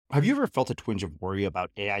Have you ever felt a twinge of worry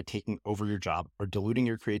about AI taking over your job or diluting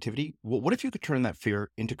your creativity? Well, what if you could turn that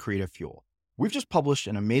fear into creative fuel? We've just published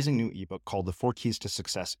an amazing new ebook called The 4 Keys to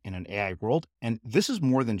Success in an AI World, and this is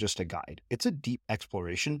more than just a guide. It's a deep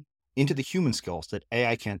exploration into the human skills that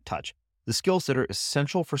AI can't touch, the skills that are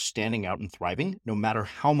essential for standing out and thriving, no matter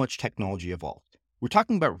how much technology evolves. We're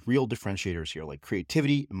talking about real differentiators here, like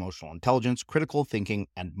creativity, emotional intelligence, critical thinking,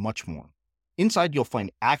 and much more. Inside, you'll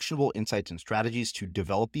find actionable insights and strategies to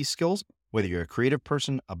develop these skills, whether you're a creative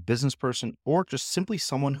person, a business person, or just simply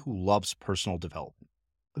someone who loves personal development.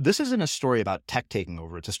 This isn't a story about tech taking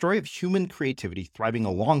over. It's a story of human creativity thriving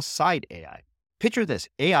alongside AI. Picture this,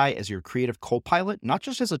 AI as your creative co-pilot, not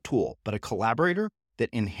just as a tool, but a collaborator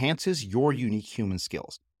that enhances your unique human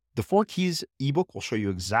skills. The 4 Keys ebook will show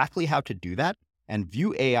you exactly how to do that and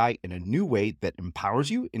view AI in a new way that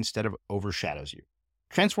empowers you instead of overshadows you.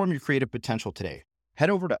 Transform your creative potential today. Head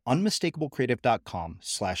over to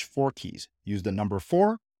unmistakablecreative.com/4keys. Use the number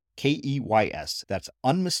 4, KEYS. That's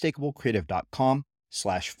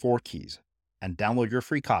unmistakablecreative.com/4keys and download your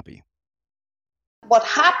free copy. What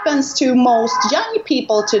happens to most young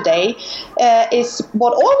people today is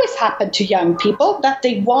what always happened to young people, that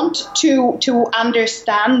they want to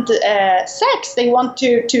understand sex. They want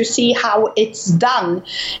to see how it's done.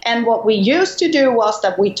 And what we used to do was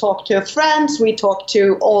that we talked to friends, we talked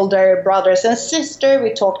to older brothers and sisters,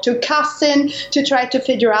 we talked to cousin to try to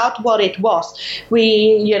figure out what it was.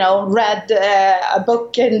 We, read a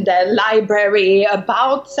book in the library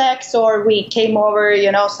about sex, or we came over,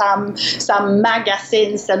 some magazines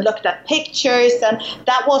and looked at pictures, and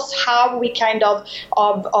that was how we kind of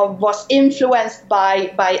was influenced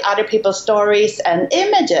by other people's stories and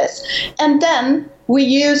images. And then we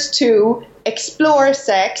used to explore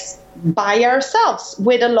sex by ourselves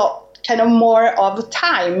with a lot kind of more of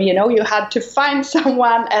time. You had to find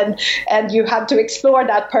someone and you had to explore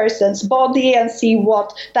that person's body and see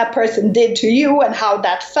what that person did to you and how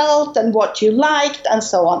that felt and what you liked and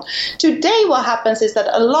so on. Today what happens is that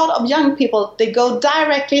a lot of young people, they go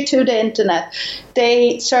directly to the internet.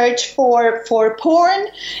 They search for porn,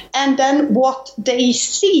 and then what they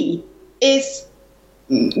see is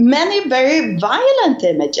many very violent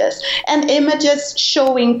images, and images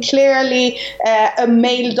showing clearly a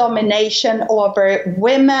male domination over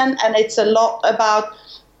women, and it's a lot about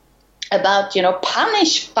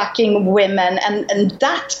punish fucking women and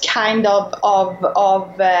that kind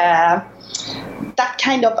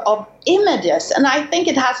of images. And I think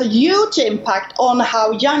it has a huge impact on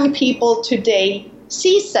how young people today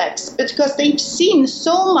see sex, because they've seen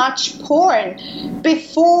so much porn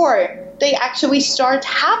before they actually start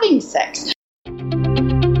having sex.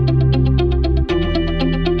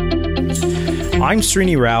 I'm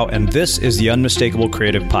Srini Rao, and this is the Unmistakable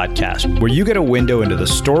Creative Podcast, where you get a window into the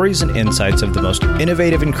stories and insights of the most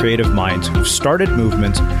innovative and creative minds who've started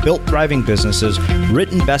movements, built thriving businesses,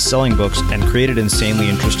 written best-selling books, and created insanely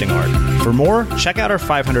interesting art. For more, check out our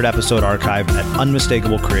 500-episode archive at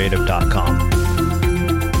unmistakablecreative.com.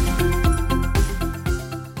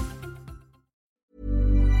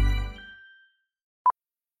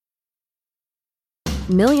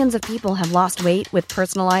 Millions of people have lost weight with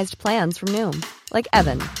personalized plans from Noom. Like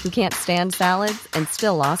Evan, who can't stand salads and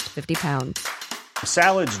still lost 50 pounds.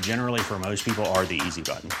 Salads generally for most people are the easy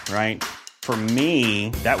button, right? For me,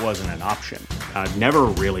 that wasn't an option. I never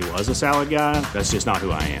really was a salad guy. That's just not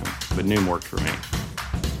who I am. But Noom worked for me.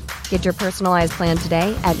 Get your personalized plan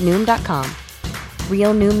today at Noom.com.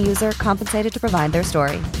 Real Noom user compensated to provide their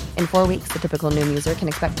story. In 4 weeks, the typical Noom user can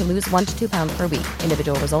expect to lose 1 to 2 pounds per week.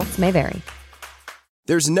 Individual results may vary.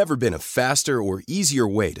 There's never been a faster or easier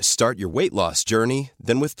way to start your weight loss journey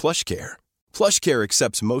than with PlushCare. PlushCare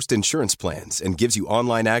accepts most insurance plans and gives you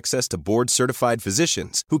online access to board-certified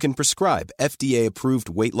physicians who can prescribe FDA-approved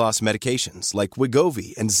weight loss medications like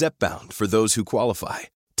Wegovy and Zepbound for those who qualify.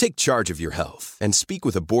 Take charge of your health and speak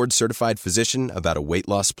with a board-certified physician about a weight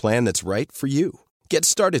loss plan that's right for you. Get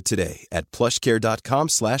started today at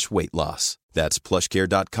plushcare.com/weight loss. That's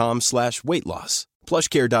plushcare.com/weight loss.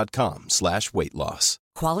 plushcare.com/weight loss.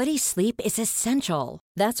 Quality sleep is essential.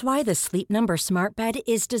 That's why the Sleep Number Smart Bed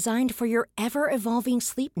is designed for your ever-evolving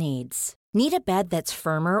sleep needs. Need a bed that's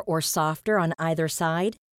firmer or softer on either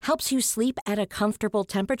side? Helps you sleep at a comfortable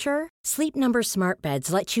temperature? Sleep Number Smart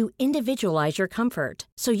Beds let you individualize your comfort,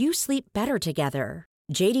 so you sleep better together.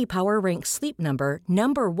 J.D. Power ranks Sleep Number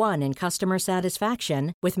number 1 in customer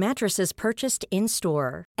satisfaction with mattresses purchased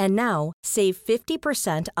in-store. And now, save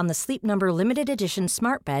 50% on the Sleep Number Limited Edition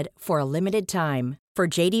Smart Bed for a limited time. For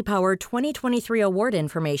J.D. Power 2023 award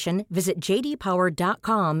information, visit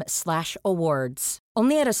jdpower.com/awards.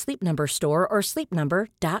 Only at a Sleep Number store or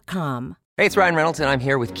sleepnumber.com. Hey, it's Ryan Reynolds, and I'm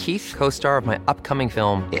here with Keith, co-star of my upcoming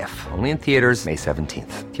film, If, only in theaters May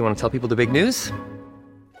 17th. Do you want to tell people the big news?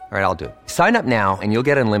 All right, I'll do it. Sign up now and you'll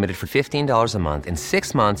get unlimited for $15 a month and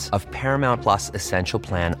 6 months of Paramount Plus Essential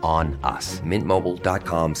Plan on us.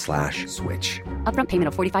 MintMobile.com/switch. Upfront payment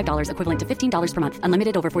of $45 equivalent to $15 per month.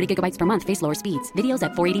 Unlimited over 40 gigabytes per month. Face lower speeds. Videos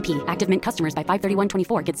at 480p. Active Mint customers by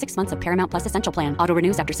 531.24 get 6 months of Paramount Plus Essential Plan. Auto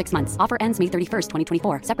renews after 6 months. Offer ends May 31st,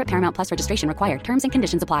 2024. Separate Paramount Plus registration required. Terms and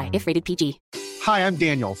conditions apply if rated PG. Hi, I'm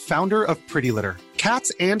Daniel, founder of Pretty Litter.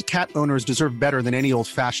 Cats and cat owners deserve better than any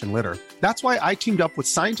old-fashioned litter. That's why I teamed up with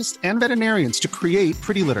scientists and veterinarians to create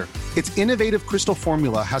Pretty Litter. Its innovative crystal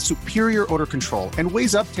formula has superior odor control and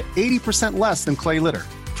weighs up to 80% less than clay litter.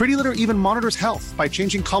 Pretty Litter even monitors health by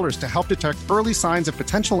changing colors to help detect early signs of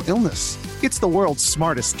potential illness. It's the world's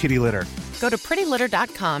smartest kitty litter. Go to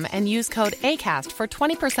prettylitter.com and use code ACAST for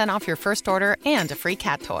 20% off your first order and a free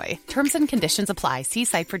cat toy. Terms and conditions apply. See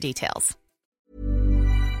site for details.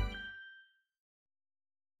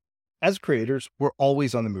 As creators, we're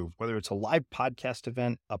always on the move. Whether it's a live podcast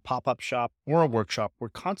event, a pop-up shop, or a workshop, we're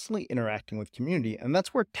constantly interacting with community, and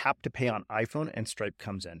that's where Tap to Pay on iPhone and Stripe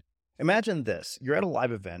comes in. Imagine this. You're at a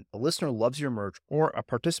live event, a listener loves your merch, or a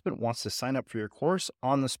participant wants to sign up for your course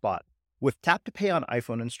on the spot. With Tap to Pay on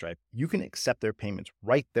iPhone and Stripe, you can accept their payments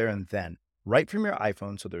right there and then, right from your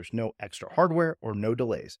iPhone, so there's no extra hardware or no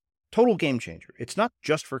delays. Total game changer. It's not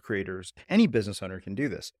just for creators. Any business owner can do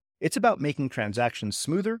this. It's about making transactions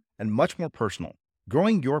smoother and much more personal,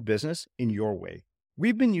 growing your business in your way.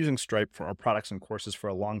 We've been using Stripe for our products and courses for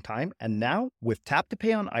a long time, and now with Tap to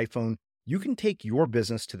Pay on iPhone, you can take your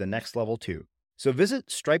business to the next level too. So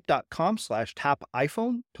visit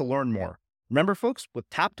stripe.com/tapiphone to learn more. Remember, folks, with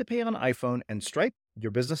Tap to Pay on iPhone and Stripe,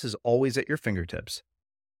 your business is always at your fingertips.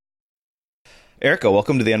 Erika,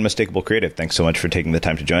 welcome to The Unmistakable Creative. Thanks so much for taking the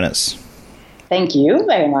time to join us. Thank you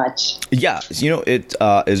very much. Yeah, it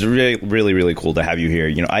is really, really, really cool to have you here.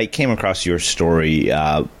 I came across your story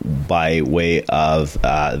by way of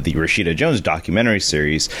the Rashida Jones documentary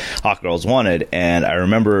series, Hot Girls Wanted, and I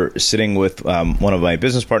remember sitting with one of my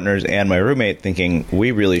business partners and my roommate thinking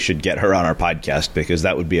we really should get her on our podcast because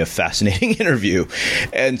that would be a fascinating interview.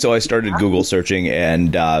 And so I started Google searching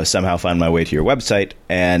and somehow found my way to your website,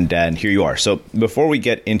 and here you are. So before we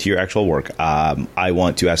get into your actual work, I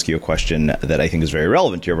want to ask you a question that I think is very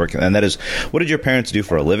relevant to your work, and that is, what did your parents do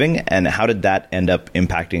for a living, and how did that end up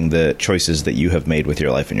impacting the choices that you have made with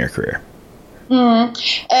your life and your career? Let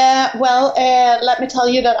me tell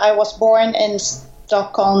you that I was born in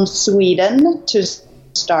Stockholm, Sweden, to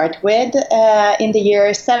start with, in the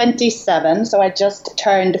year 77, so I just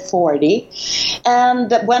turned 40.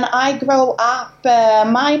 And when I grew up,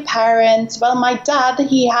 my parents, my dad,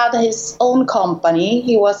 he had his own company.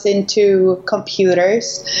 He was into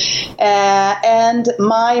computers. And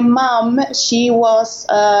my mom, she was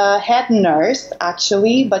a head nurse,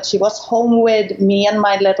 actually, but she was home with me and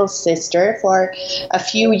my little sister for a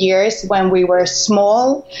few years when we were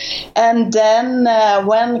small. And then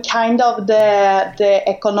when kind of the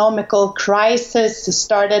economical crisis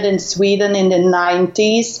started in Sweden in the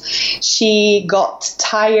 90s, she got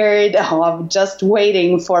tired of just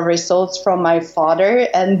waiting for results from my father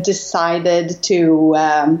and decided to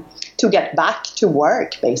get back to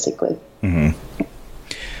work, basically. Mm-hmm.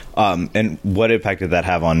 And what impact did that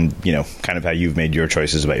have on, kind of how you've made your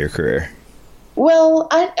choices about your career? Well,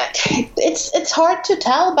 it's hard to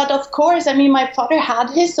tell, but of course, my father had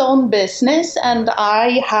his own business and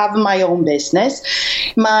I have my own business.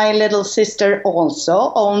 My little sister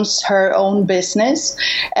also owns her own business.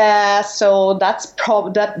 So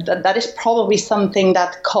that is probably something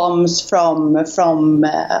that comes from a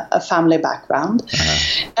family background.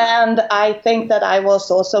 Uh-huh. And I think that I was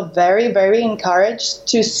also very, very encouraged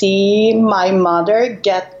to see my mother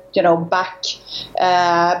get back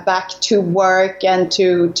to work and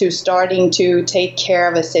to starting to take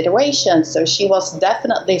care of a situation. So she was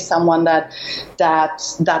definitely someone that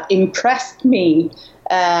impressed me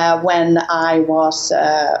when I was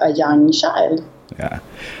a young child. Yeah.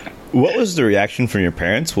 What was the reaction from your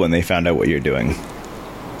parents when they found out what you're doing?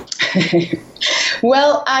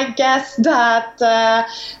 Well, I guess that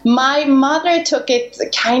my mother took it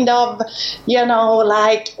kind of,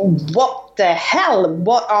 like, what the hell?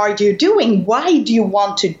 What are you doing? Why do you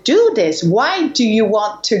want to do this? Why do you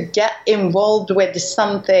want to get involved with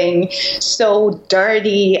something so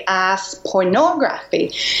dirty as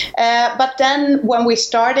pornography? But then when we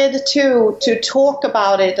started to talk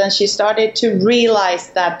about it and she started to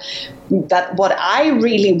realize that that what I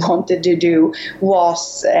really wanted to do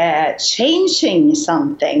was changing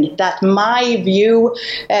something, that my view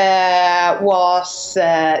was,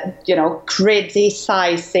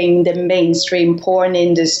 criticizing the mainstream porn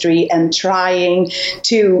industry and trying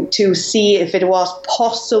to see if it was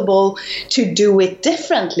possible to do it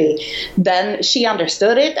differently. Then she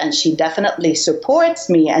understood it, and she definitely supports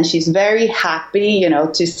me, and she's very happy,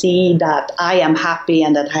 to see that I am happy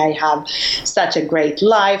and that I have such a great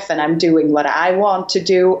life and I'm doing what I want to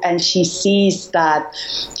do. And she sees that,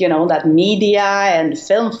 that media and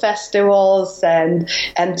film festivals and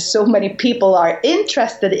so many people are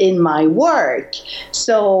interested in my work.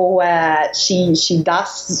 So she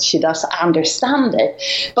does understand it.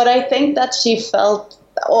 But I think that she felt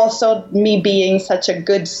also, me being such a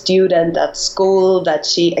good student at school, that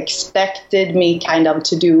she expected me kind of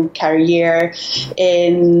to do career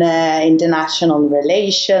in international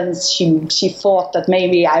relations. She thought that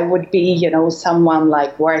maybe I would be, someone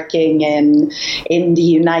like working in the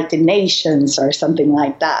United Nations or something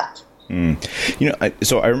like that.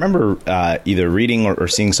 So I remember either reading or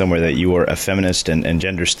seeing somewhere that you were a feminist and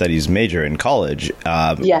gender studies major in college.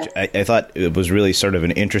 Yes. I thought it was really sort of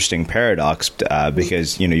an interesting paradox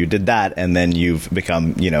because, you did that and then you've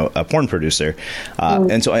become, a porn producer.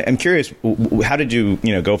 And so I'm curious, how did you,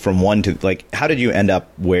 go from one to, how did you end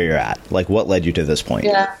up where you're at? What led you to this point?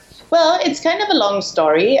 Yeah. Well, it's kind of a long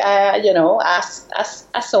story, as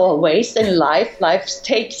always in life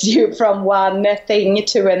takes you from one thing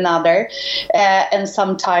to another, and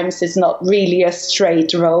sometimes it's not really a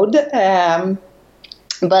straight road. But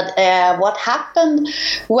what happened?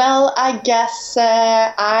 Well, I guess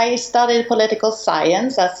I studied political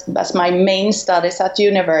science as my main studies at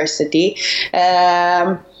university.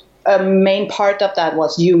 A main part of that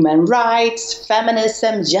was human rights,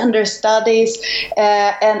 feminism, gender studies,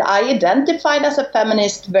 and I identified as a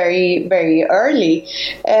feminist very, very early.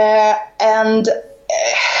 When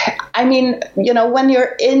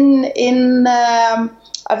you're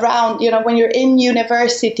when you're in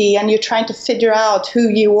university and you're trying to figure out who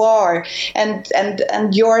you are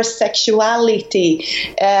and your sexuality,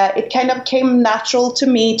 it kind of came natural to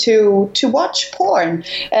me to watch porn.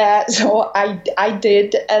 So I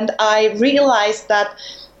did, and I realized that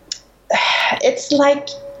it's like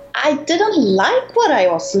I didn't like what I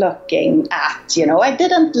was looking at, I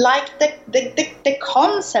didn't like the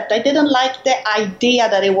concept. I didn't like the idea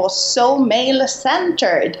that it was so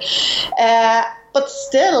male-centered. But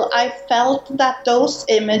still, I felt that those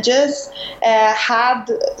images had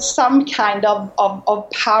some kind of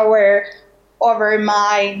power over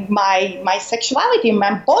my sexuality,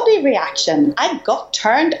 my body reaction. I got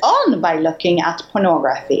turned on by looking at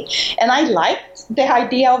pornography, and I liked the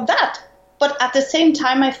idea of that. But at the same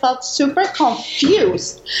time, I felt super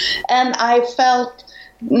confused, and I felt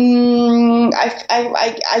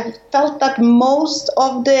I felt that most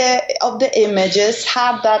of the images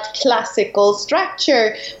had that classical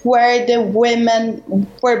structure where the women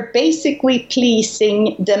were basically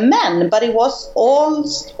pleasing the men, but it was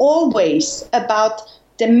always about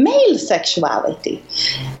the male sexuality.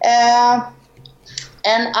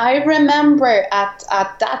 And I remember at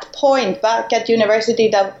that point back at university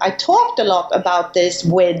that I talked a lot about this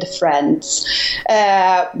with friends,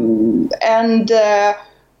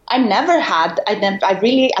 I never had at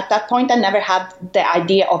that point, I never had the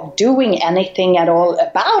idea of doing anything at all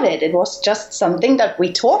about it. It was just something that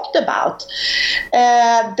we talked about.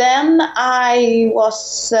 Then I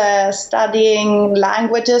was studying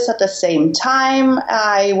languages at the same time.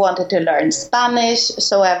 I wanted to learn Spanish,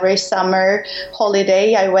 so every summer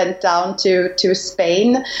holiday I went down to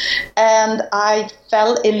Spain, and I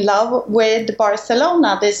fell in love with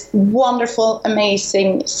Barcelona, this wonderful,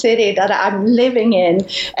 amazing city that I'm living in.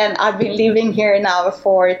 And I've been living here now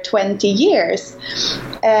for 20 years.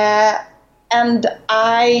 And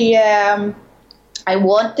I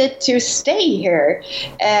wanted to stay here.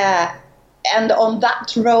 And on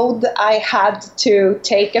that road, I had to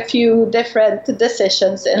take a few different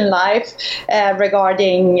decisions in life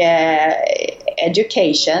regarding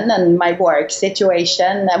education and my work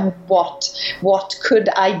situation and what could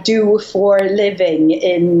I do for living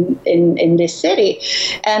in this city.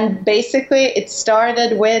 And basically it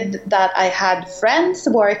started with that I had friends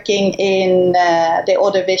working in the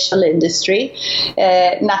audiovisual industry,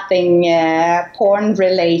 nothing porn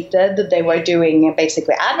related. They were doing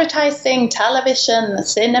basically advertising, television,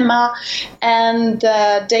 cinema, and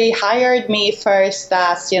they hired me first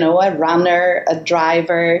as, a runner, a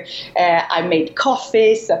driver. I made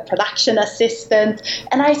coffees, a production assistant,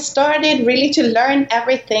 and I started really to learn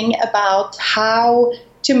everything about how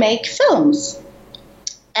to make films.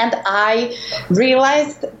 And I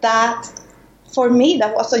realized that for me,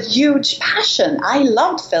 that was a huge passion. I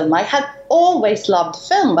loved film. I had always loved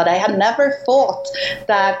film, but I had never thought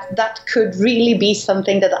that that could really be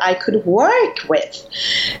something that I could work with.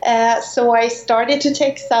 So I started to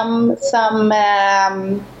take some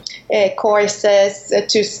courses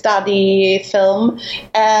to study film,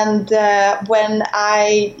 and when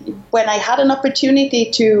I had an opportunity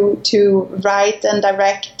to write and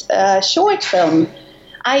direct a short film,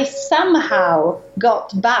 I somehow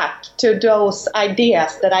got back to those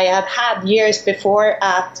ideas that I had had years before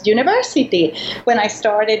at university, when I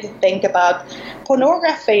started to think about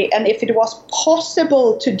pornography and if it was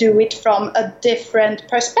possible to do it from a different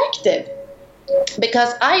perspective.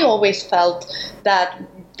 Because I always felt that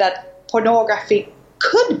pornography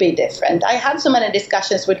could be different. I had so many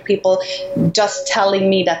discussions with people just telling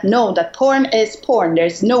me that no, that porn is porn.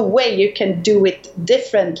 There's no way you can do it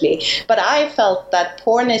differently. But I felt that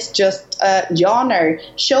porn is just a genre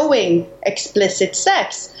showing explicit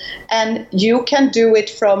sex, and you can do it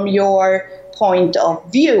from your point of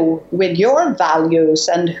view with your values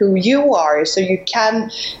and who you are. So you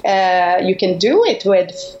can do it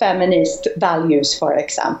with feminist values, for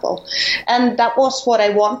example. And that was what I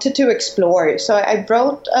wanted to explore. So I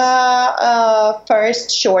wrote a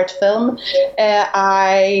first short film.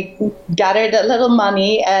 I gathered a little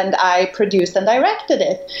money and I produced and directed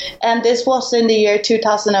it. And this was in the year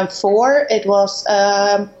 2004. It was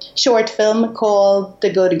a short film called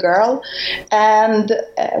The Good Girl. And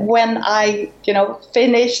when I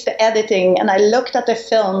finished the editing and I looked at the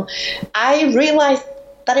film, I realized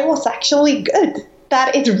that it was actually good,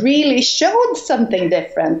 that it really showed something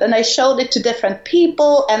different. And I showed it to different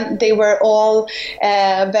people, and they were all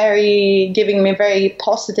giving me very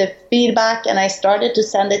positive feedback. And I started to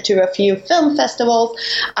send it to a few film festivals.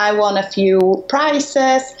 I won a few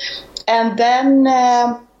prizes. And then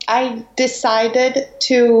I decided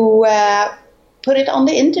to put it on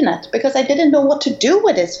the internet, because I didn't know what to do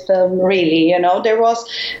with this film, really. There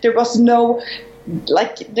was no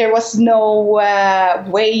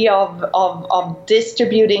way of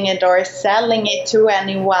distributing it or selling it to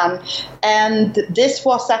anyone. And this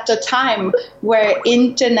was at a time where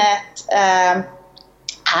internet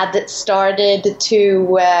had started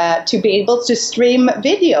to be able to stream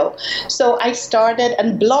video. So I started,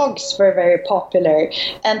 and blogs were very popular,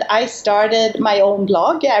 and I started my own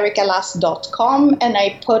blog, erikalas.com, and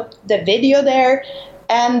I put the video there,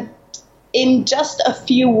 and in just a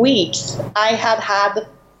few weeks I had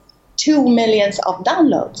 2 million of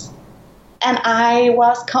downloads. And I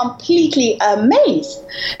was completely amazed.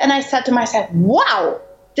 And I said to myself, wow,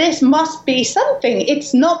 this must be something.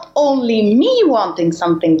 It's not only me wanting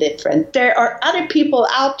something different. There are other people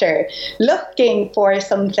out there looking for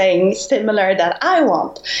something similar that I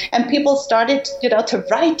want. And people started, to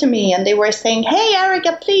write to me, and they were saying, hey,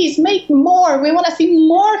 Erika, please make more. We want to see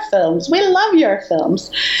more films. We love your films.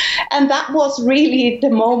 And that was really the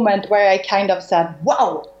moment where I kind of said,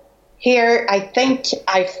 wow, here, I think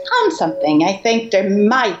I found something. I think there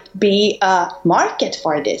might be a market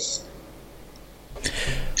for this.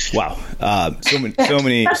 Wow. So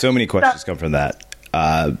many questions come from that.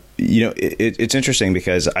 It's interesting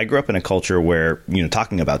because I grew up in a culture where,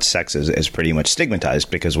 talking about sex is pretty much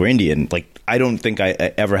stigmatized because we're Indian. Like, I don't think I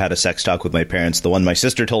ever had a sex talk with my parents. The one my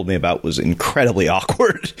sister told me about was incredibly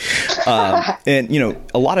awkward. And,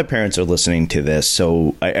 a lot of parents are listening to this.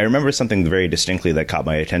 So I remember something very distinctly that caught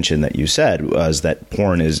my attention that you said was that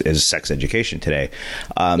porn is sex education today.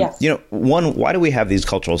 Yes. One, why do we have these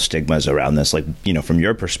cultural stigmas around this? Like, from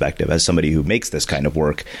your perspective as somebody who makes this kind of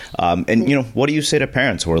work, and, what do you say to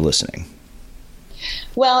parents who are listening?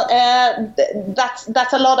 Well,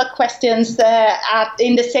 that's a lot of questions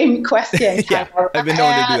in the same question. Yeah, I've been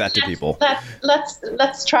known to do that to people.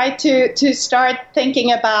 Let's try to start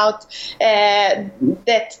thinking about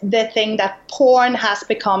the thing that porn has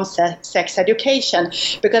become sex education,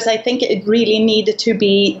 because I think it really needed to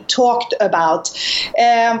be talked about.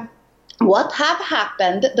 What have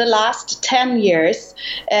happened the last 10 years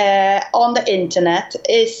on the internet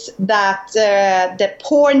is that the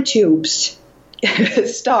porn tubes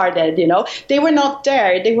started. They were not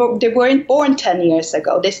there. They weren't born 10 years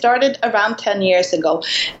ago. They started around 10 years ago,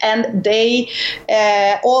 and they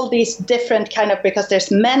all these different because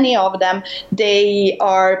there's many of them. They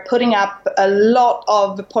are putting up a lot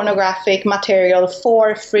of pornographic material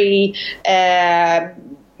for free.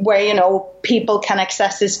 Where, people can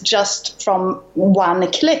access this just from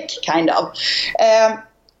one click, kind of.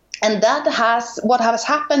 And what has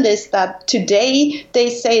happened is that today they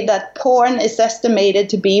say that porn is estimated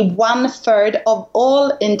to be 1/3 of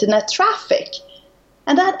all internet traffic.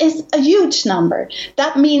 And that is a huge number.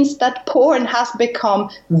 That means that porn has become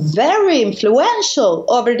very influential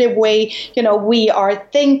over the way, we are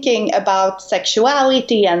thinking about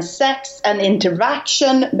sexuality and sex and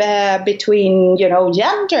interaction between,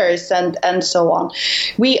 genders and so on.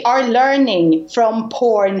 We are learning from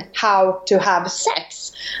porn how to have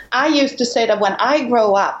sex. I used to say that when I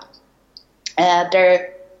grow up,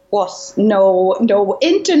 there was no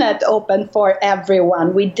internet open for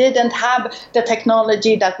everyone. We didn't have the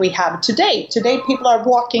technology that we have today. Today, people are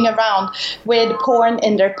walking around with porn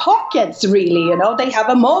in their pockets, really. They have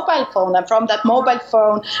a mobile phone, and from that mobile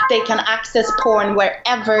phone, they can access porn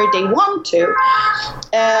wherever they want to.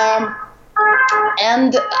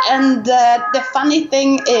 And the funny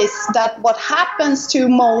thing is that what happens to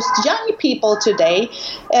most young people today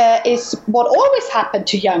is what always happened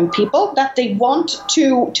to young people, that they want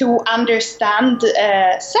to understand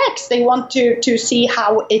sex. They want to see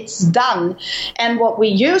how it's done. And what we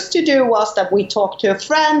used to do was that we talked to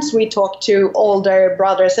friends, we talked to older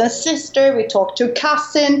brothers and sisters, we talked to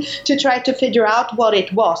cousin to try to figure out what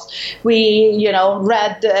it was. We,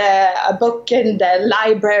 read a book in the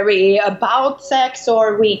library about sex,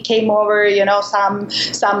 or we came over,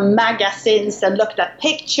 some magazines and looked at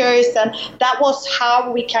pictures, and that was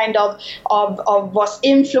how we kind of was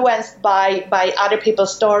influenced by other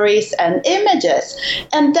people's stories and images.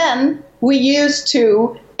 And then we used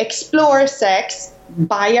to explore sex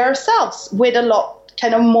by ourselves with a lot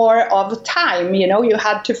kind of more of time. You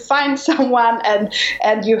had to find someone and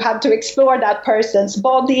you had to explore that person's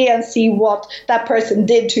body and see what that person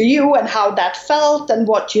did to you and how that felt and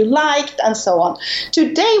what you liked and so on.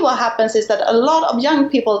 Today, what happens is that a lot of young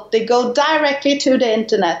people, they go directly to the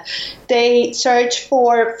internet. They search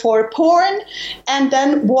for porn, and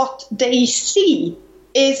then what they see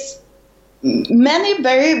is many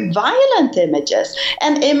very violent images,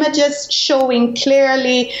 and images showing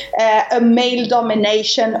clearly a male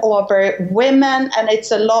domination over women, and it's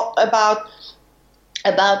a lot about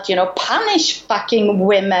punish fucking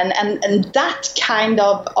women and that kind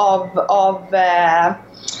of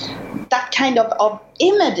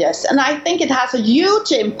images. And I think it has a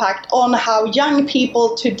huge impact on how young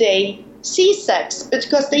people today see sex,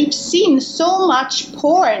 because they've seen so much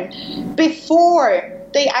porn before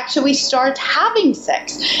they actually start having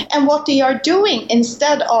sex. And what they are doing,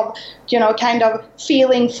 instead of, kind of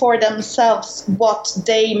feeling for themselves what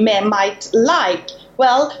they might like,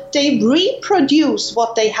 well, they reproduce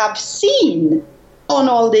what they have seen on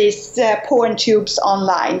all these porn tubes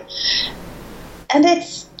online. And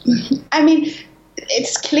it's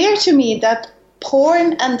clear to me that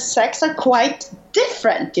porn and sex are quite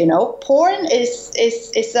different. Porn is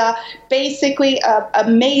basically a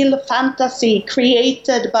male fantasy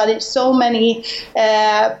created by so many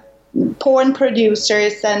porn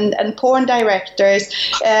producers and porn directors,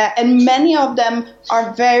 and many of them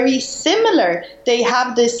are very similar. They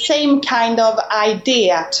have the same kind of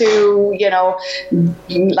idea to,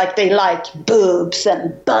 like they like boobs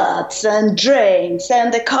and butts and drinks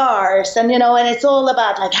and the cars, and and it's all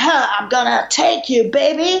about like, I'm gonna take you,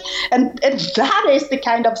 baby, and that is the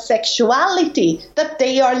kind of sexuality that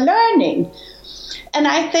they are learning. And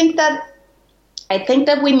I think that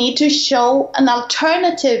we need to show an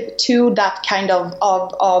alternative to that kind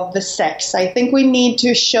of the sex. I think we need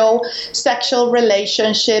to show sexual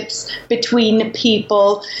relationships between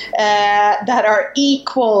people that are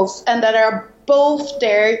equals and that are both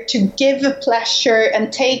there to give pleasure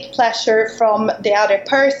and take pleasure from the other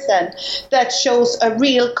person, that shows a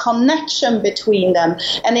real connection between them,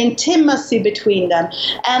 an intimacy between them,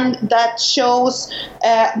 and that shows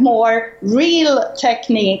more real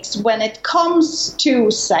techniques when it comes to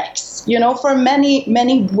sex. For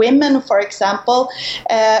many women, for example,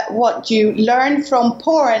 what you learn from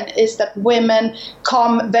porn is that women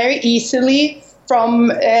come very easily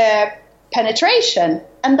from penetration.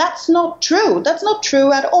 And that's not true. That's not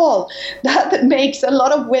true at all. That makes a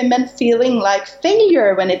lot of women feeling like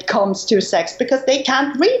failure when it comes to sex, because they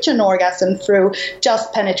can't reach an orgasm through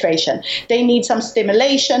just penetration. They need some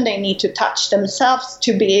stimulation. They need to touch themselves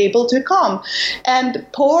to be able to come. And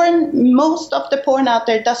porn, most of the porn out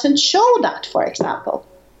there doesn't show that, for example.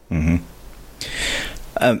 Mm-hmm.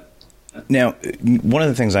 Now, one of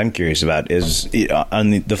the things I'm curious about is, on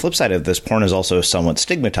the flip side of this, porn is also somewhat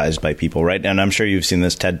stigmatized by people, right? And I'm sure you've seen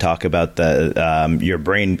this TED Talk about your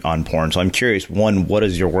brain on porn. So I'm curious, one, what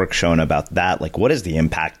has your work shown about that? Like, what is the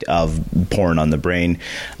impact of porn on the brain?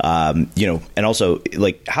 And also,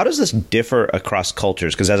 like, how does this differ across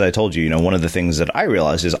cultures? Because as I told you, one of the things that I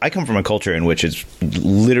realized is I come from a culture in which it's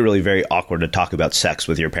literally very awkward to talk about sex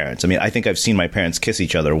with your parents. I mean, I think I've seen my parents kiss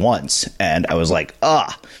each other once, and I was like,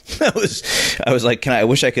 that I was like, I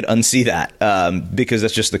wish I could unsee that, because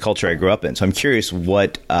that's just the culture I grew up in. So I'm curious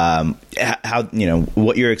what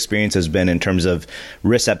your experience has been in terms of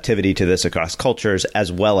receptivity to this across cultures,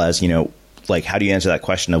 as well as, like, how do you answer that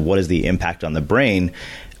question of what is the impact on the brain?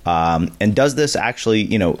 And does this actually,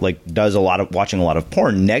 does watching a lot of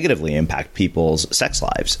porn negatively impact people's sex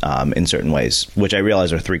lives in certain ways, which I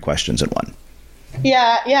realize are three questions in one.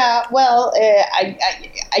 Yeah. Well, I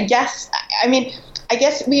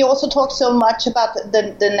guess we also talk so much about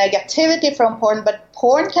the negativity from porn, but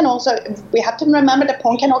porn can also, we have to remember that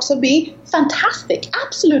porn can also be fantastic,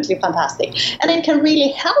 absolutely fantastic. And it can really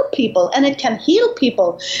help people, and it can heal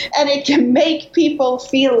people, and it can make people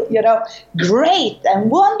feel, great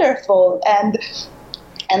and wonderful. And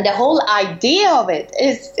the whole idea of it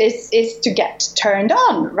is to get turned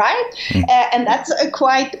on, right? And that's a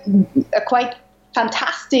quite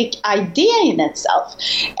fantastic idea in itself.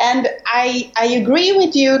 And I agree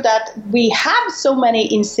with you that we have so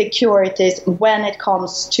many insecurities when it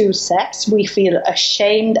comes to sex. We feel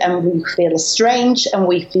ashamed, and we feel strange, and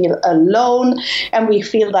we feel alone, and we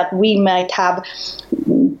feel that we might have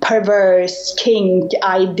perverse kink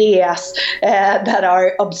ideas that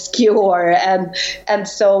are obscure and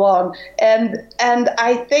so on. And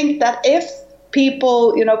I think that if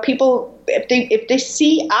people, if they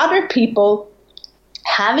see other people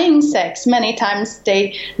having sex, many times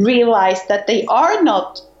they realize that they are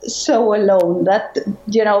not so alone, that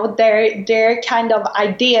their kind of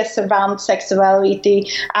ideas around sexuality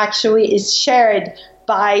actually is shared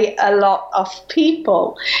by a lot of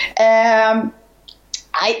people.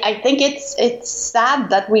 I think it's sad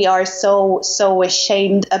that we are so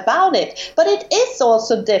ashamed about it. But it is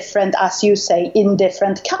also different, as you say, in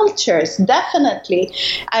different cultures, definitely.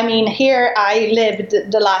 I mean, here I lived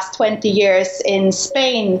the last 20 years in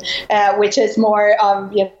Spain, which is more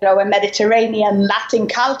of, a Mediterranean Latin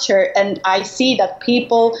culture. And I see that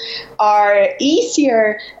people are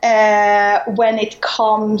easier when it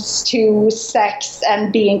comes to sex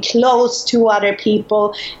and being close to other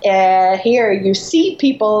people. Here you see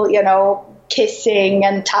people, kissing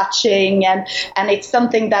and touching, and it's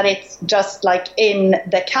something that it's just like in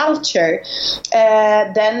the culture.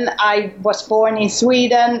 Then I was born in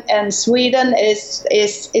Sweden, and Sweden is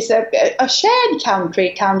a shared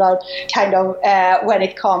country, kind of when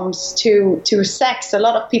it comes to sex. A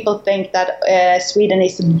lot of people think that Sweden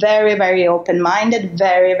is very, very open-minded,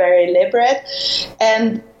 very, very liberal,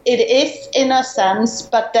 and it is in a sense,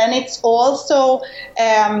 but then it's also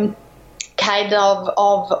kind of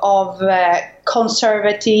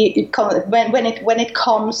conservative when it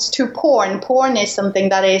comes to porn. Porn is something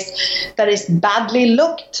that is badly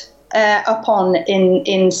looked upon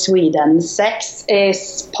in Sweden. Sex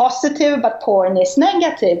is positive, but porn is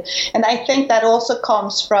negative, and I think that also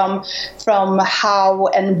comes from how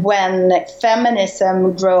and when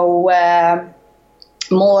feminism grow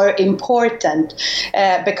more important,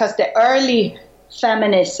 because the early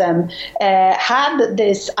feminism had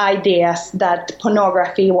these ideas that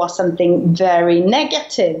pornography was something very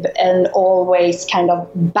negative and always kind of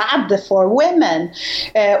bad for women,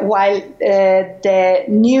 while the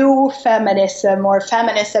new feminism or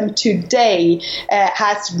feminism today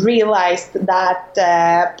has realized that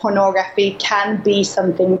pornography can be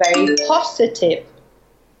something very positive.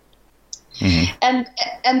 Mm-hmm. And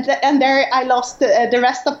there I lost the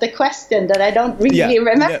rest of the question that I don't really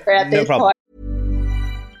remember at this point.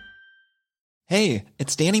 Hey,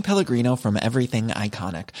 it's Danny Pellegrino from Everything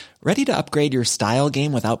Iconic. Ready to upgrade your style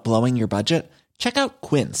game without blowing your budget? Check out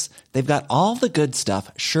Quince. They've got all the good stuff,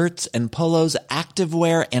 shirts and polos,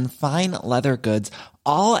 activewear, and fine leather goods,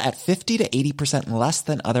 all at 50 to 80% less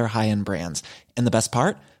than other high-end brands. And the best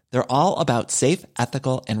part? They're all about safe,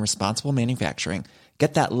 ethical, and responsible manufacturing.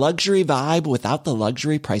 Get that luxury vibe without the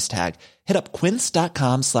luxury price tag. Hit up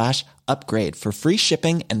quince.com/upgrade for free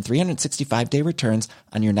shipping and 365-day returns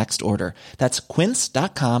on your next order. That's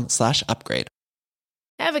quince.com/upgrade.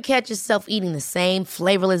 Ever catch yourself eating the same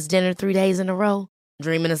flavorless dinner 3 days in a row?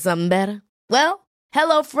 Dreaming of something better? Well,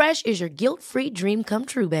 HelloFresh is your guilt-free dream come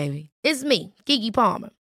true, baby. It's me, Keke Palmer.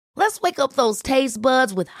 Let's wake up those taste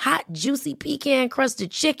buds with hot, juicy pecan-crusted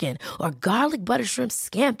chicken or garlic butter shrimp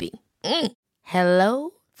scampi.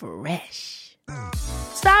 Hello Fresh.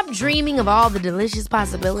 Stop dreaming of all the delicious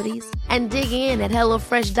possibilities and dig in at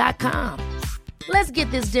HelloFresh.com. Let's get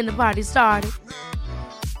this dinner party started.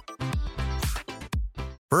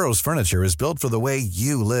 Burrow's furniture is built for the way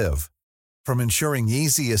you live. From ensuring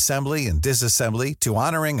easy assembly and disassembly to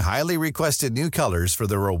honoring highly requested new colors for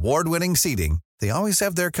their award-winning seating, they always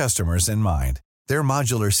have their customers in mind. Their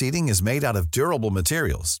modular seating is made out of durable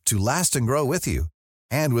materials to last and grow with you.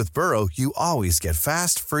 And with Burrow, you always get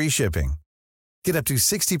fast, free shipping. Get up to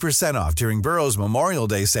 60% off during Burrow's Memorial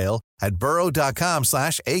Day sale at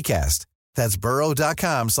burrow.com/ACAST. That's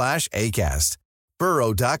burrow.com/ACAST.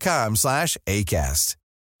 burrow.com/ACAST.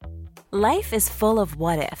 Life is full of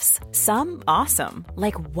what-ifs. Some awesome,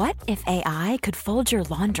 like what if AI could fold your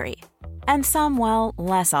laundry? And some, well,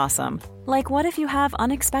 less awesome, like what if you have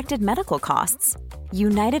unexpected medical costs?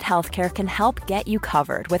 United Healthcare can help get you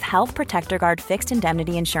covered with Health Protector Guard fixed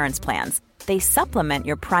indemnity insurance plans. They supplement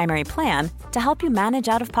your primary plan to help you manage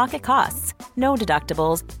out-of-pocket costs. No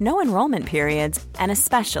deductibles, no enrollment periods, and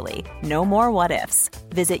especially no more what-ifs.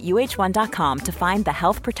 Visit uh1.com to find the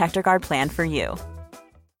Health Protector Guard plan for you.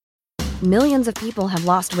 Millions of people have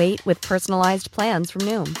lost weight with personalized plans from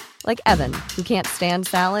Noom. Like Evan, who can't stand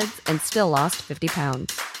salads and still lost 50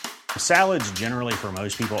 pounds. Salads generally for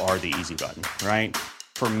most people are the easy button, right?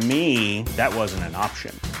 For me, that wasn't an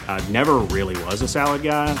option. I never really was a salad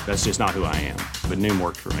guy. That's just not who I am. But Noom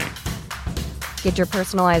worked for me. Get your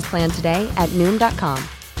personalized plan today at Noom.com.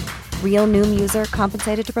 Real Noom user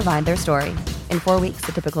compensated to provide their story. In 4 weeks,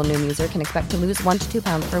 the typical Noom user can expect to lose 1 to 2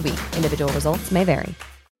 pounds per week. Individual results may vary.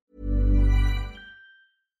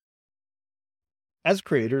 As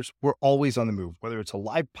creators, we're always on the move. Whether it's a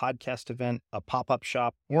live podcast event, a pop-up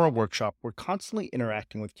shop, or a workshop, we're constantly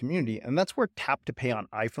interacting with community, and that's where Tap to Pay on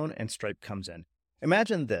iPhone and Stripe comes in.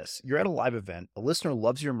 Imagine this. You're at a live event, a listener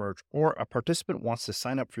loves your merch, or a participant wants to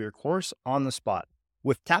sign up for your course on the spot.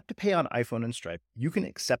 With Tap to Pay on iPhone and Stripe, you can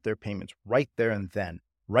accept their payments right there and then,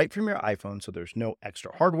 right from your iPhone, so there's no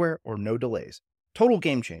extra hardware or no delays. Total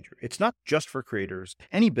game changer. It's not just for creators.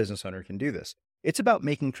 Any business owner can do this. It's about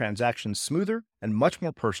making transactions smoother and much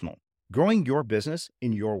more personal, growing your business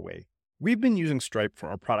in your way. We've been using Stripe for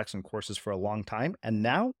our products and courses for a long time, and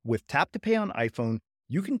now with Tap to Pay on iPhone,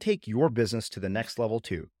 you can take your business to the next level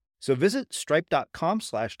too. So visit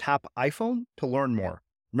stripe.com/tapiphone to learn more.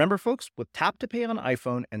 Remember, folks, with Tap to Pay on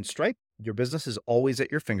iPhone and Stripe, your business is always at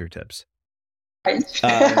your fingertips.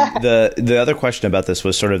 The other question about this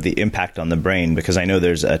was sort of the impact on the brain, because I know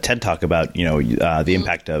there's a TED talk about, the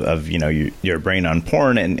impact of your brain on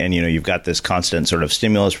porn, and you've got this constant sort of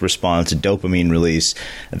stimulus response, dopamine release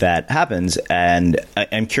that happens. And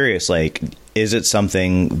I'm curious, is it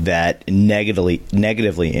something that negatively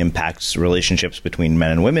impacts relationships between men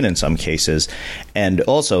and women in some cases? And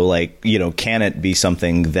also, can it be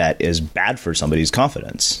something that is bad for somebody's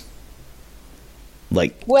confidence?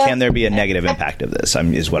 Can there be a negative impact of this?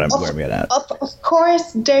 Is what I'm where we're at. Of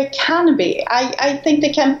course, there can be. I think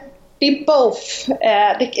there can be both.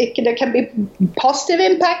 There can be positive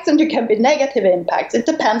impacts and there can be negative impacts. It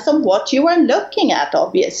depends on what you are looking at,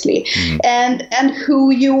 obviously, and who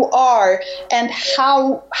you are and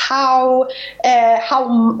how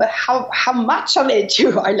much of it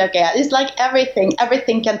you are looking at. It's like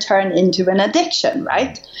everything can turn into an addiction,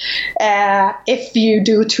 right? If you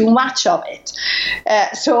do too much of it.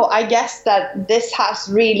 So I guess that this has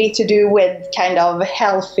really to do with kind of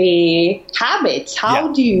healthy habits.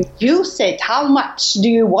 How do you use it? How much do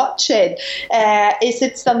you watch it? Is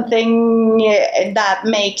it something that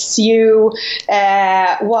makes you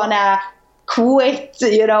wanna quit,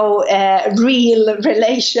 real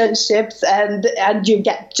relationships and you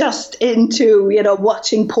get just into,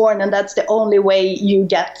 watching porn and that's the only way you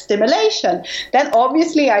get stimulation? Then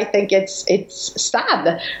obviously I think it's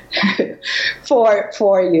sad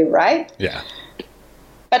for you, right? Yeah.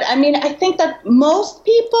 But I think that most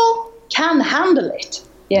people can handle it.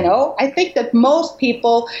 I think that most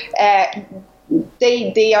people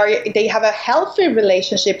they have a healthy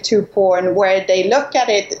relationship to porn where they look at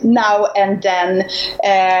it now and then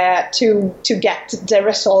to get the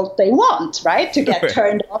result they want, right? To get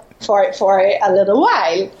turned on for a little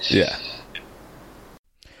while. Yeah.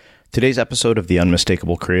 Today's episode of The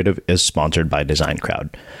Unmistakable Creative is sponsored by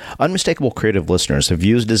DesignCrowd. Unmistakable Creative listeners have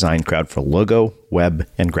used DesignCrowd for logo, web,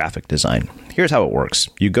 and graphic design. Here's how it works.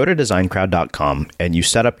 You go to designcrowd.com and you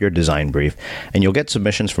set up your design brief, and you'll get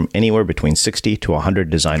submissions from anywhere between 60 to 100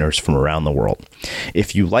 designers from around the world.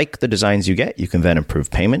 If you like the designs you get, you can then approve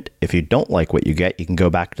payment. If you don't like what you get, you can go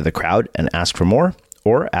back to the crowd and ask for more,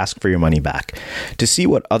 or ask for your money back. To see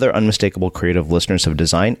what other Unmistakable Creative listeners have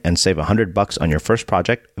designed and save $100 on your first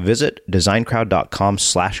project, visit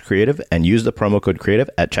designcrowd.com/creative and use the promo code creative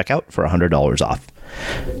at checkout for $100 off.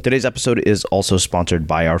 Today's episode is also sponsored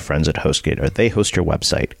by our friends at HostGator. They host your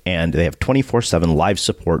website and they have 24/7 live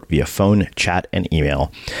support via phone, chat, and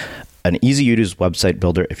email. an easy-to-use website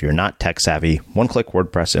builder if you're not tech-savvy, one-click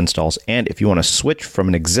WordPress installs, and if you want to switch from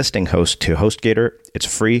an existing host to HostGator, it's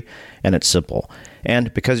free and it's simple.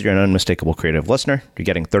 And because you're an unmistakable creative listener, you're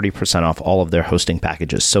getting 30% off all of their hosting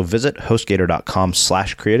packages. So visit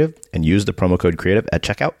HostGator.com/creative and use the promo code creative at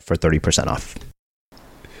checkout for 30% off.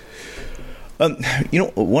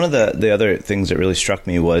 One of the other things that really struck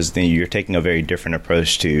me was that you're taking a very different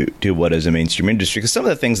approach to what is a mainstream industry. Because some of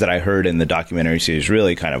the things that I heard in the documentary series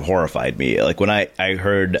really kind of horrified me. Like when I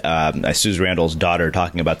heard Suze Randall's daughter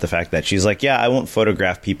talking about the fact that she's like, yeah, I won't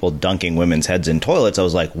photograph people dunking women's heads in toilets. I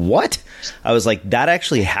was like, what? I was like, that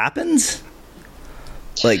actually happens?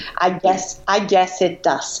 Like, I guess it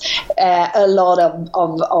does. A lot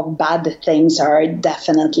of bad things are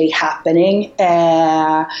definitely happening.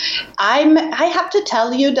 I have to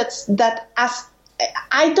tell you that as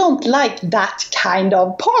I don't like that kind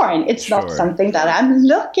of porn. It's not something that I'm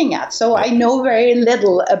looking at. So I know very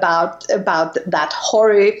little about that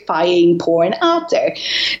horrifying porn out there.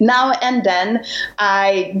 Now and then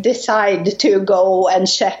I decide to go and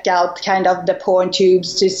check out kind of the porn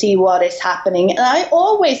tubes to see what is happening. And I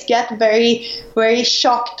always get very, very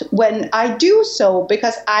shocked when I do so,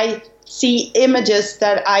 because I see images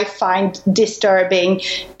that I find disturbing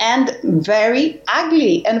and very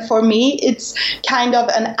ugly. And for me, it's kind of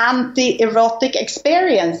an anti-erotic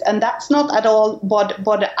experience. And that's not at all what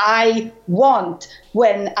I want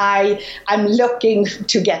when I'm looking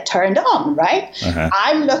to get turned on, right? Uh-huh.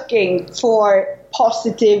 I'm looking for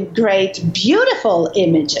positive, great, beautiful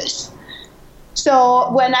images. So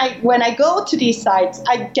when I go to these sites,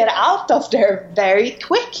 I get out of there very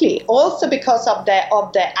quickly. Also because of the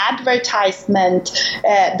advertisement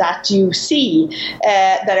that you see,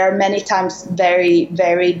 that are many times very,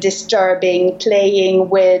 very disturbing, playing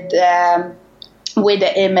with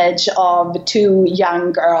the image of two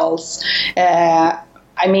young girls.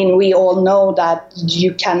 I mean, we all know that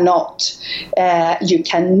you cannot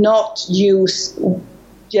use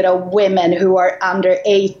women who are under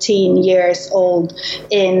 18 years old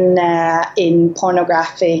in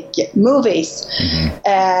pornographic movies.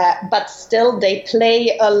 Mm-hmm. But still they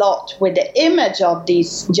play a lot with the image of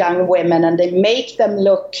these young women, and they make them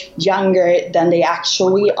look younger than they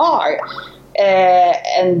actually are.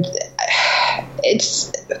 And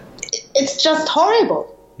it's just horrible.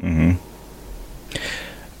 Mm-hmm.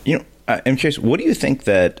 I'm curious, what do you think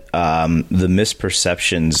that the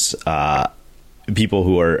misperceptions people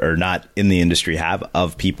who are not in the industry have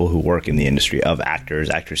of people who work in the industry, of actors,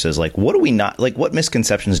 actresses? Like, what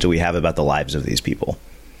misconceptions do we have about the lives of these people?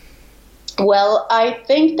 Well, I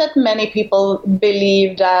think that many people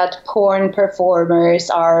believe that porn performers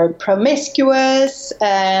are promiscuous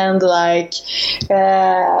and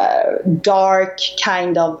dark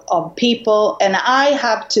kind of people. And I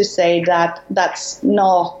have to say that that's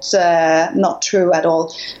not true at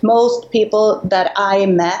all. Most people that I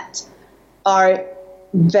met are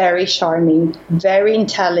very charming, very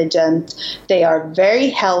intelligent. They are very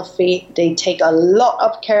healthy. They take a lot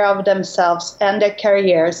of care of themselves and their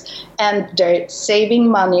careers, and they're saving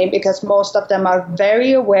money because most of them are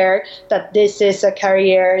very aware that this is a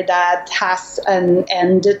career that has an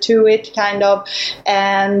end to it, kind of,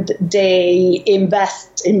 and they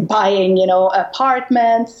invest in buying,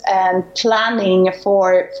 apartments and planning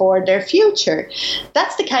for their future.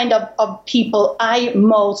 That's the kind of people I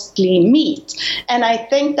mostly meet. And I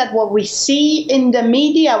think that what we see in the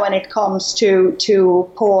media when it comes to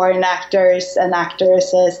porn actors and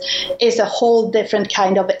actresses is a whole different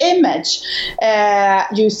kind of image.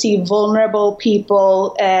 You see vulnerable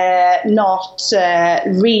people not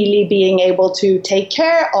really being able to take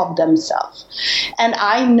care of themselves. And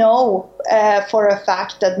I know for a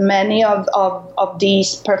fact that many of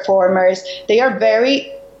these performers, they are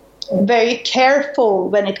very, very careful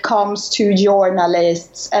when it comes to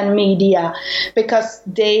journalists and media, because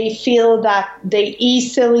they feel that they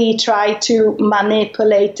easily try to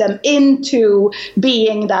manipulate them into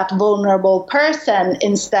being that vulnerable person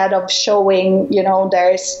instead of showing,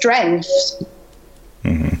 their strengths.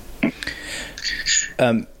 Mm-hmm.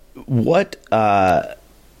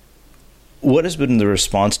 What has been the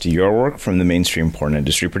response to your work from the mainstream porn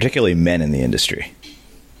industry, particularly men in the industry?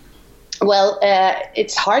 Well,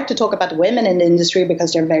 it's hard to talk about women in the industry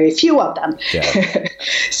because there are very few of them. Yeah.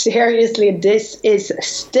 Seriously, this is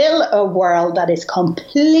still a world that is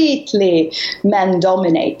completely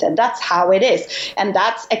men-dominated. That's how it is. And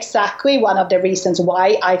that's exactly one of the reasons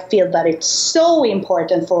why I feel that it's so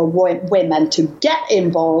important for women to get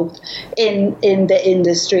involved in the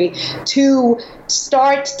industry, to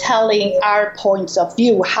start telling our points of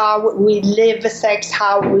view, how we live sex,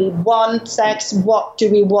 how we want sex, what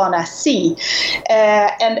do we want to see. see.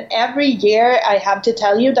 And every year, I have to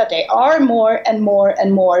tell you that there are more and more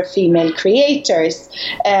and more female creators,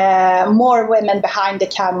 more women behind the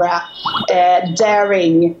camera,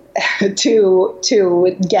 daring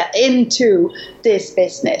to get into this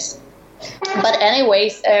business. But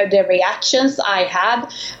anyways, the reactions I had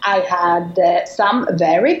some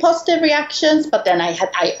very positive reactions, but then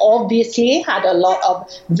I obviously had a lot of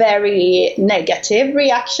very negative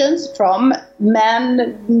reactions from men,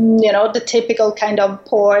 the typical kind of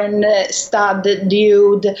porn stud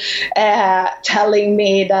dude telling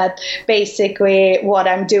me that basically what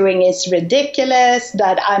I'm doing is ridiculous,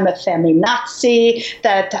 that I'm a feminazi,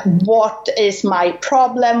 that what is my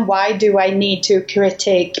problem? Why do I need to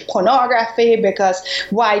critique pornography? Because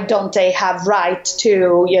why don't they have right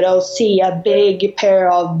to, see a big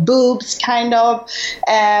pair of boobs, kind of,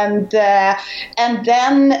 and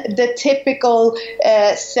then the typical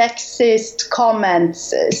sexist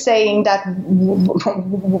comments saying that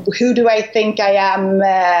who do I think I am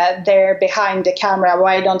there behind the camera?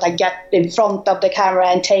 Why don't I get in front of the camera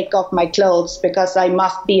and take off my clothes because I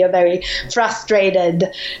must be a very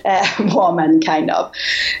frustrated woman, kind of.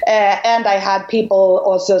 And I had people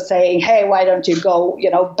also saying, hey, why don't you go,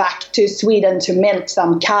 back to Sweden to milk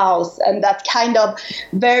some cows? And that kind of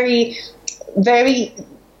very, very,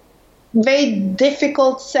 very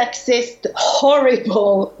difficult, sexist,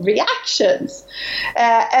 horrible reactions.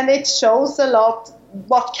 And it shows a lot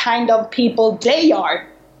what kind of people they are.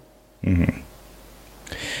 Mm-hmm.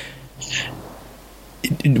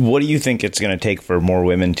 What do you think it's going to take for more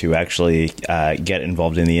women to actually get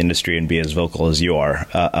involved in the industry and be as vocal as you are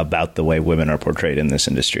about the way women are portrayed in this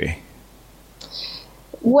industry?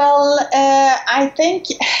 Well, I think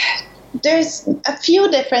there's a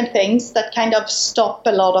few different things that kind of stop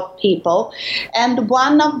a lot of people. And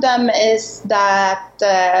one of them is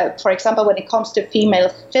that, for example, when it comes to female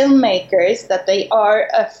filmmakers, that they are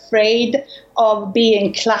afraid of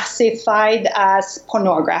being classified as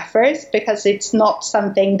pornographers because it's not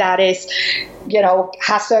something that is,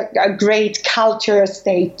 has a great cultural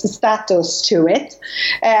status to it.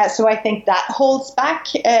 So I think that holds back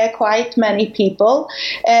quite many people.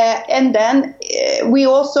 And then we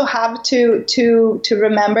also have to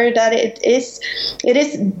remember that it is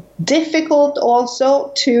difficult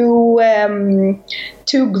also to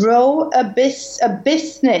grow a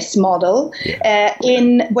business model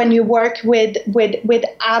in when you work with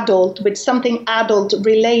something adult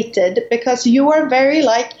related, because you are very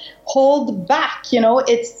hold back.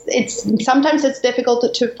 It's sometimes it's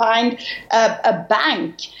difficult to find a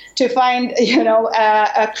bank, to find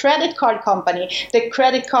a credit card company, the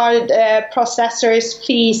credit card processors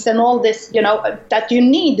fees and all this that you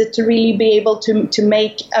need to really be able to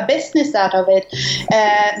make a business out of it.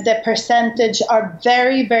 The percentage are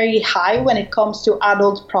very, very high when it comes to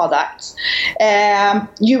adult products.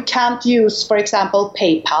 You can't use, for example,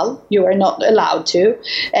 PayPal. You are not allowed to.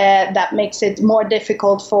 That makes it more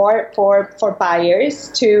difficult for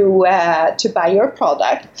buyers to buy your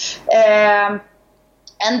product.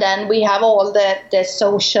 And then we have all the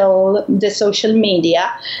social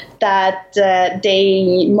media that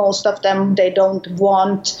most of them don't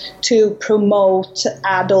want to promote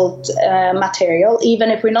adult material,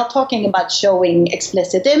 even if we're not talking about showing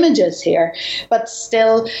explicit images here. But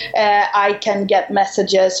still, I can get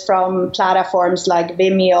messages from platforms like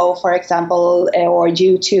Vimeo, for example, or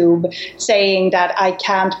YouTube, saying that I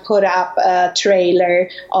can't put up a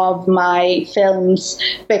trailer of my films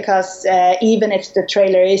because even if the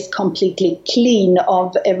trailer is completely clean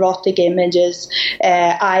of erotic images,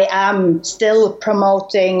 I am still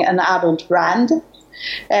promoting an adult brand.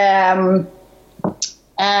 I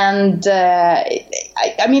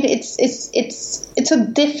mean, it's a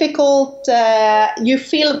difficult.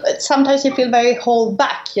 Sometimes you feel very hold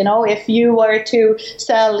back. If you were to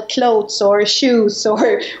sell clothes or shoes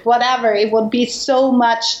or whatever, it would be so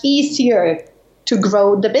much easier to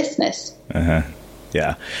grow the business.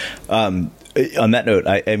 Yeah. On that note,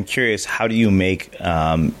 I am curious, how do you make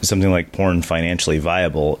something like porn financially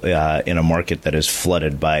viable in a market that is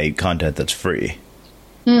flooded by content that's free?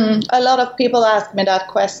 A lot of people ask me that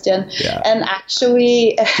question. Yeah. And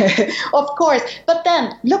actually, of course, but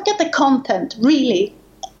then look at the content, really.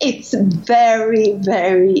 It's very,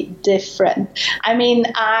 very different. I mean,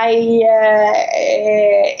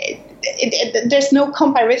 there's no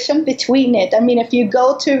comparison between it. I mean, if you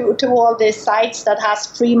go to all these sites that has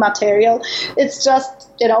free material, it's just,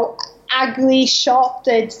 ugly shot.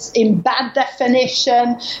 It's in bad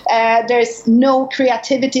definition. There's no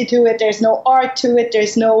creativity to it. There's no art to it.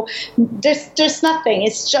 There's nothing.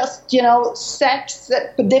 It's just, sex,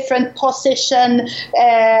 different position,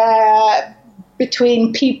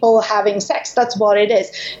 between people having sex. That's what it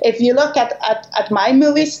is. If you look at my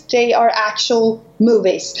movies, they are actual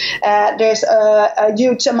movies. There's a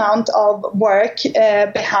huge amount of work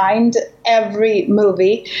behind every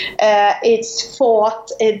movie. It's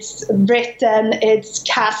fought, it's written, it's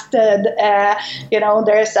casted,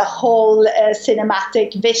 there's a whole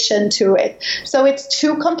cinematic vision to it. So it's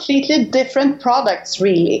two completely different products,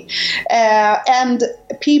 really. And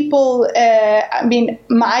people,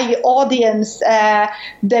 my audience,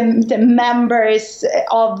 the members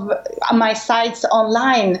of my sites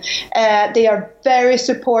online, they are very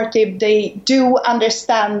supportive. They do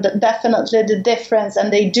understand definitely the difference,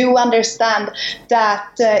 and they do understand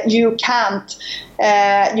that you can't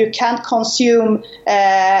consume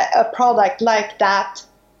a product like that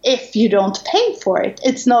if you don't pay for it.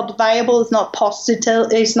 It's not viable. It's not possible.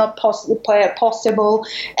 It's not possible,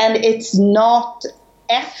 and it's not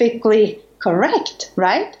ethically correct,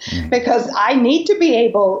 right? Because I need to be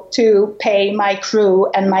able to pay my crew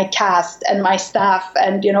and my cast and my staff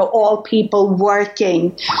and all people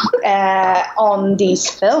working on these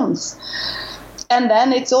films. And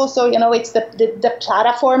then it's also, it's the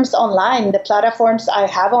platforms online. The platforms I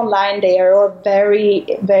have online, they are all very,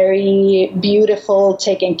 very beautiful,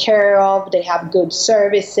 taken care of. They have good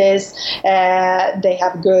services. They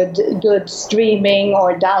have good streaming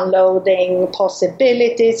or downloading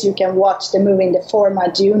possibilities. You can watch the movie in the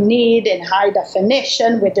format you need, in high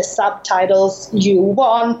definition, with the subtitles you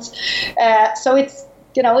want. So it's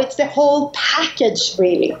the whole package,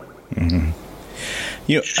 really. Mm-hmm.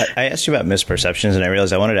 I asked you about misperceptions, and I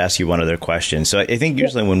realized I wanted to ask you one other question. So I think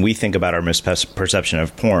usually when we think about our misperception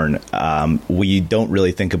of porn, we don't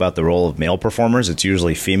really think about the role of male performers. It's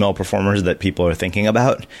usually female performers that people are thinking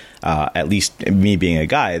about. At least me being a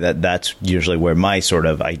guy, that's usually where my sort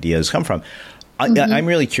of ideas come from. I'm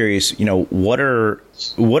really curious, what are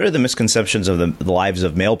the misconceptions of the lives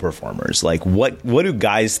of male performers? Like, what do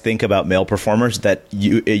guys think about male performers that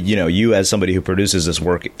you as somebody who produces this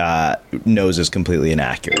work knows is completely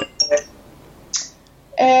inaccurate?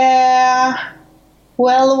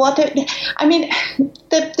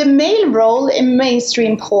 The male role in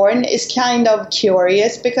mainstream porn is kind of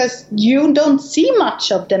curious because you don't see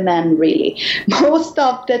much of the men, really. Most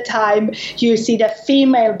of the time you see the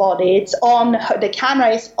female body. It's on her, the camera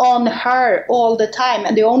is on her all the time,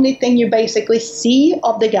 and the only thing you basically see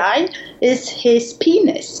of the guy is his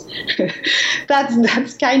penis.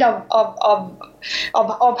 That's kind of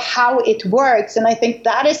how it works. And I think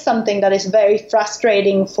that is something that is very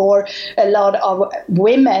frustrating for a lot of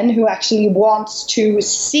women who actually wants to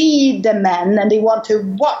see the men, and they want to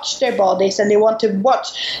watch their bodies, and they want to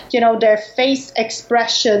watch, their face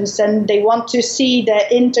expressions, and they want to see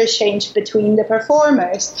the interchange between the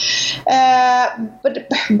performers. But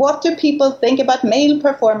what do people think about male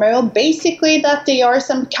performers? Well, basically that they are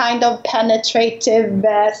some kind of penetrative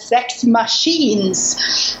sex machines,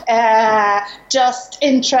 just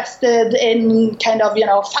interested in kind of,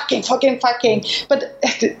 fucking. But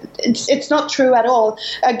it's not true at all.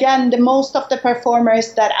 Again, the most of the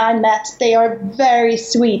performers that I met, they are very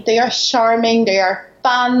sweet. They are charming. They are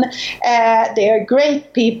fun. They are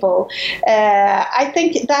great people. I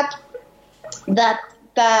think that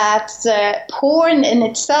porn in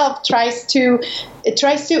itself tries to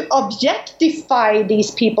objectify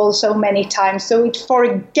these people so many times, so it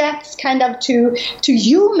forgets kind of to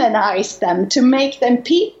humanize them, to make them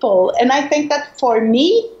people. And I think that for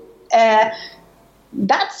me,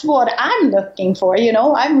 that's what I'm looking for.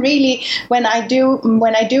 I'm really, when I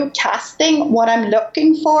do casting, what I'm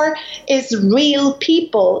looking for is real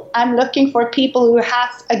people. I'm looking for people who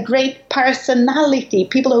have a great personality,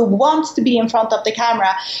 people who want to be in front of the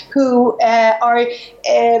camera, who are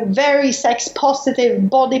very sex positive,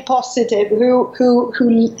 body positive,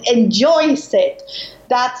 who enjoys it.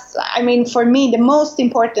 That's, for me, the most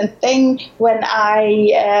important thing when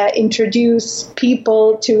I introduce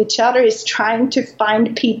people to each other is trying to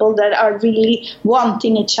find people that are really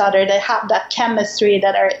wanting each other, that have that chemistry,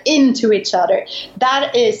 that are into each other.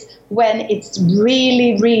 That is when it's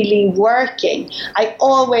really, really working. I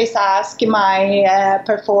always ask my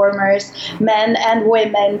performers, men and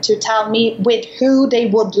women, to tell me with who they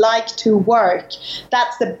would like to work.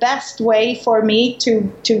 That's the best way for me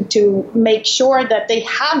to make sure that they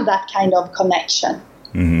have that kind of connection.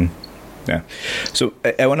 Mm-hmm. Yeah. So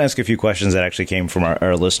I want to ask a few questions that actually came from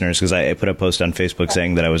our listeners, because I put a post on Facebook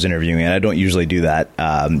saying that I was interviewing, and I don't usually do that.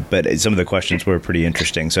 But some of the questions were pretty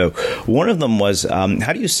interesting. So one of them was,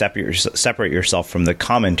 how do you separate yourself from the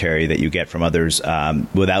commentary that you get from others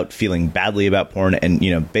without feeling badly about porn? And,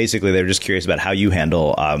 basically they're just curious about how you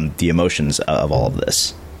handle the emotions of all of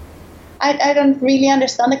this. I don't really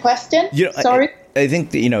understand the question. Sorry. I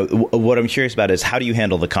think that, what I'm curious about is how do you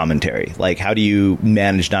handle the commentary? Like, how do you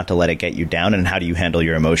manage not to let it get you down, and how do you handle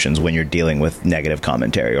your emotions when you're dealing with negative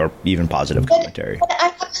commentary or even positive commentary? But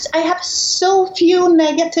I have so few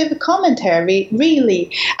negative commentary,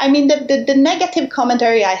 really. I mean, the negative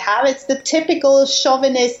commentary I have, it's the typical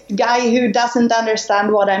chauvinist guy who doesn't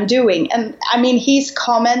understand what I'm doing. And I mean, his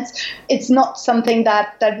comments, it's not something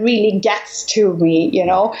that really gets to me,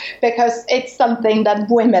 because it's something that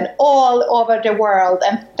women all over the world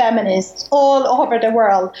and feminists all over the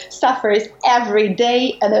world suffers every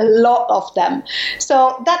day, and a lot of them.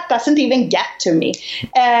 So that doesn't even get to me.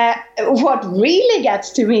 What really gets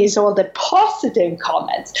to me is all the positive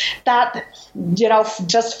comments that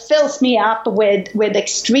just fills me up with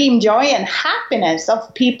extreme joy and happiness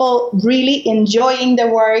of people really enjoying the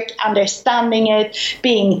work, understanding it,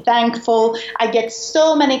 being thankful. I get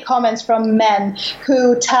so many comments from men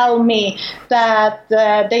who tell me that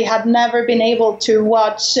they had never been able to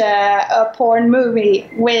watch a porn movie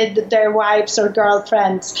with their wives or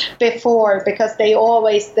girlfriends before, because the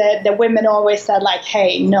women always said like,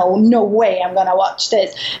 hey, no way I'm gonna watch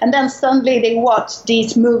this. And then suddenly they watch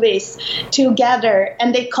these movies together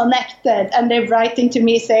and they connected, and they're writing to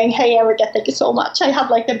me saying, hey Erika, thank you so much, I had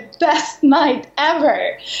like the best night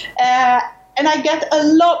ever. And I get a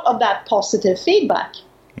lot of that positive feedback.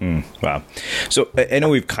 Wow. So I know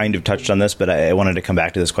we've kind of touched on this, but I wanted to come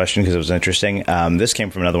back to this question because it was interesting. This came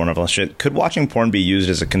from another one of us. Could watching porn be used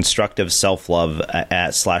as a constructive self-love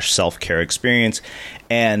 / self-care experience?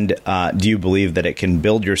 And do you believe that it can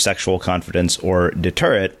build your sexual confidence or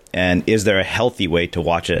deter it? And is there a healthy way to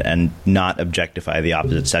watch it and not objectify the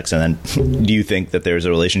opposite sex? And then do you think that there's a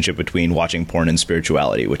relationship between watching porn and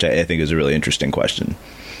spirituality, which I think is a really interesting question,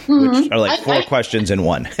 which are like four questions in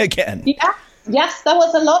one again. Yeah. Yes, that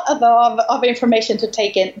was a lot of information to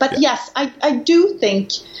take in. But yes, I do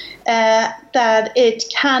think that it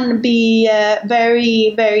can be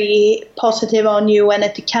very, very positive on you, and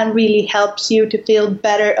it can really help you to feel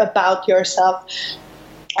better about yourself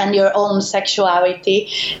and your own sexuality.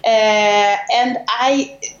 And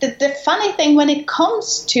the funny thing when it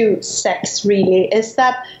comes to sex really is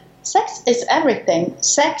that sex is everything.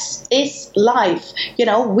 Sex is life.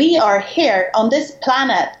 We are here on this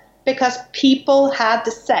planet because people had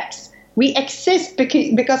the sex. We exist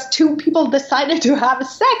because two people decided to have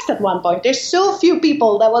sex at one point. There's so few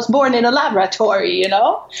people that was born in a laboratory,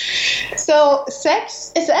 So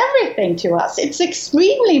sex is everything to us. It's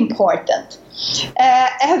extremely important.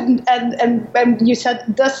 And you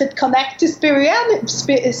said, does it connect to spirituality?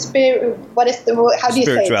 How do you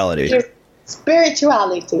say it?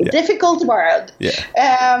 Spirituality. Yeah. Difficult word.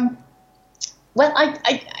 Yeah. Well,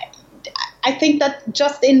 I think that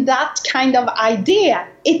just in that kind of idea,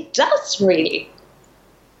 it does really.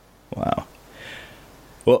 Wow.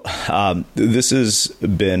 Well, this has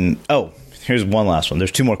been... Oh, here's one last one.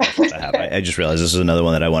 There's two more questions I have. I just realized this is another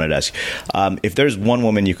one that I wanted to ask you. If there's one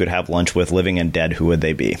woman you could have lunch with, living and dead, who would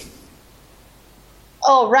they be?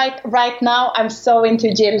 Oh, right now I'm so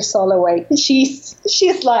into Jill Soloway.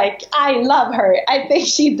 She's like, I love her. I think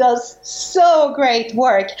she does so great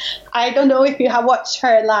work. I don't know if you have watched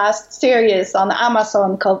her last series on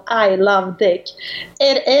Amazon called I Love Dick.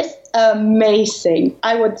 It is amazing.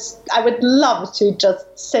 I would love to just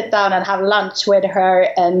sit down and have lunch with her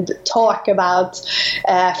and talk about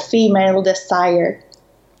female desire.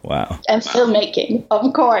 Wow. And filmmaking,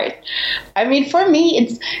 of course. I mean, for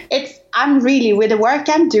me, it's I'm really, with the work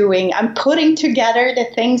I'm doing, I'm putting together the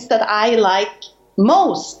things that I like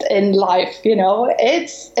most in life.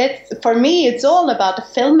 It's for me, it's all about the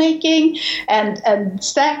filmmaking and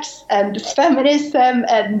sex and feminism,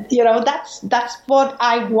 and that's what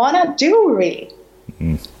I want to do, really.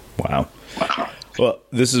 Wow. Well,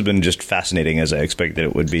 this has been just fascinating, as I expected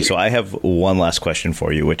it would be. So I have one last question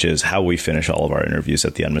for you, which is how we finish all of our interviews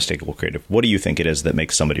at the Unmistakable Creative. What do you think it is that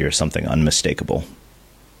makes somebody or something unmistakable?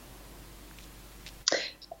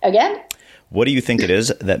 Again? What do you think it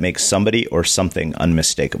is that makes somebody or something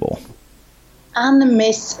unmistakable?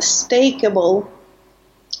 Unmistakable.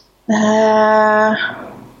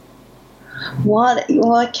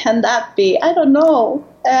 What can that be? I don't know.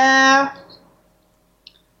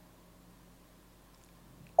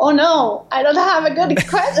 Oh no, I don't have a good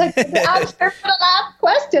answer for the last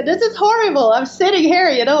question. This is horrible. I'm sitting here,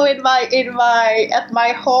 at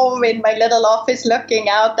my home in my little office, looking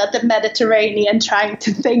out at the Mediterranean, trying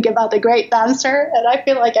to think about a great answer, and I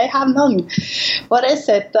feel like I have none. What is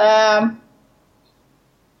it? Well,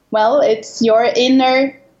 it's your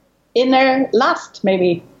inner lust,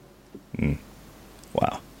 maybe.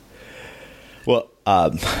 Wow. Well,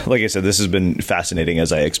 like I said, this has been fascinating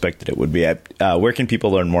as I expected it would be. Where can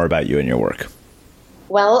people learn more about you and your work?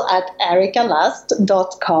 Well, at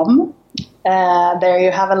erikalast.com. There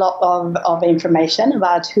you have a lot of information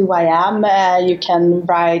about who I am. You can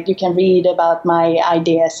read about my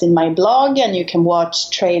ideas in my blog, and you can watch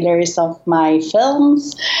trailers of my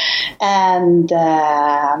films. And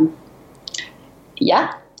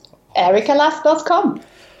erikalast.com.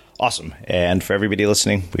 Awesome. And for everybody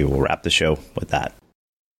listening, we will wrap the show with that.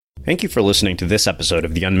 Thank you for listening to this episode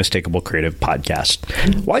of the Unmistakable Creative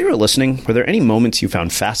Podcast. While you were listening, were there any moments you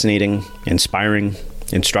found fascinating, inspiring,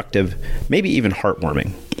 instructive, maybe even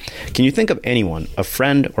heartwarming? Can you think of anyone, a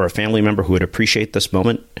friend or a family member who would appreciate this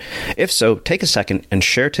moment? If so, take a second and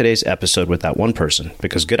share today's episode with that one person,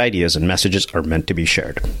 because good ideas and messages are meant to be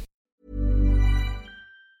shared.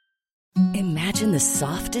 Imagine the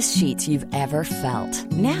softest sheets you've ever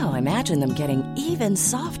felt. Now imagine them getting even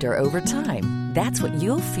softer over time. That's what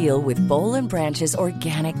you'll feel with Boll & Branch's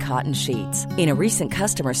organic cotton sheets. In a recent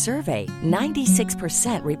customer survey,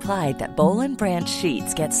 96% replied that Boll & Branch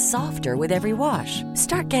sheets get softer with every wash.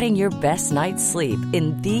 Start getting your best night's sleep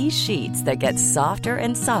in these sheets that get softer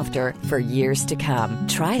and softer for years to come.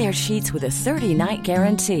 Try their sheets with a 30-night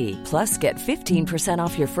guarantee. Plus, get 15%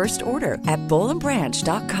 off your first order at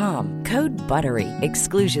bollandbranch.com. Code BUTTERY.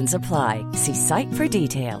 Exclusions apply. See site for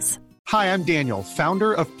details. Hi, I'm Daniel,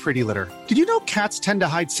 founder of Pretty Litter. Did you know cats tend to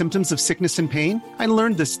hide symptoms of sickness and pain? I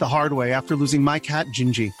learned this the hard way after losing my cat,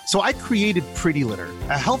 Gingy. So I created Pretty Litter,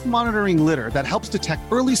 a health monitoring litter that helps detect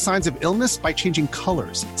early signs of illness by changing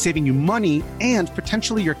colors, saving you money and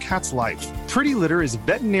potentially your cat's life. Pretty Litter is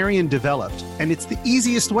veterinarian developed, and it's the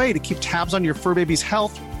easiest way to keep tabs on your fur baby's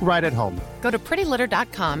health right at home. Go to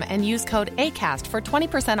prettylitter.com and use code ACAST for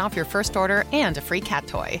 20% off your first order and a free cat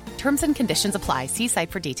toy. Terms and conditions apply. See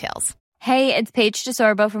site for details. Hey, it's Paige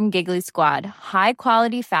DeSorbo from Giggly Squad. High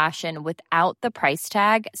quality fashion without the price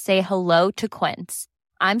tag. Say hello to Quince.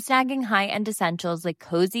 I'm snagging high-end essentials like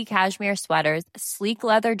cozy cashmere sweaters, sleek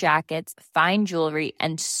leather jackets, fine jewelry,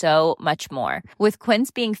 and so much more. With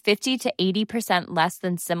Quince being 50 to 80% less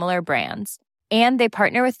than similar brands. And they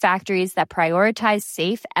partner with factories that prioritize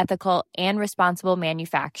safe, ethical, and responsible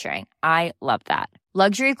manufacturing. I love that.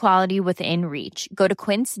 Luxury quality within reach. Go to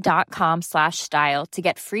quince.com/style to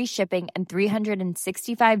get free shipping and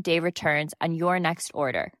 365-day returns on your next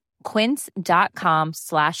order.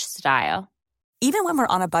 Quince.com/style. Even when we're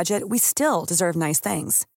on a budget, we still deserve nice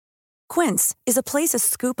things. Quince is a place to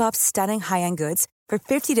scoop up stunning high-end goods for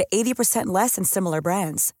 50 to 80% less than similar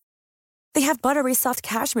brands. They have buttery soft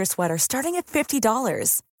cashmere sweaters starting at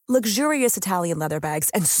 $50, luxurious Italian leather bags,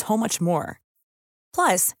 and so much more.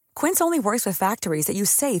 Plus, Quince only works with factories that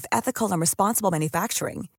use safe, ethical, and responsible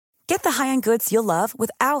manufacturing. Get the high-end goods you'll love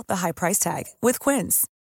without the high price tag with Quince.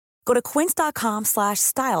 Go to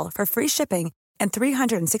quince.com/style for free shipping and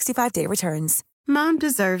 365-day returns. Mom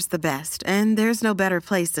deserves the best, and there's no better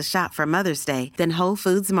place to shop for Mother's Day than Whole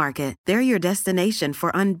Foods Market. They're your destination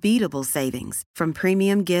for unbeatable savings, from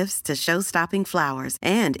premium gifts to show-stopping flowers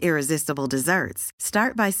and irresistible desserts.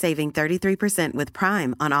 Start by saving 33% with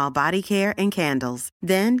Prime on all body care and candles.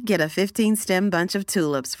 Then get a 15-stem bunch of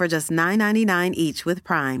tulips for just $9.99 each with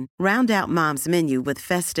Prime. Round out Mom's menu with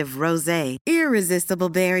festive rosé, irresistible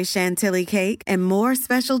berry chantilly cake, and more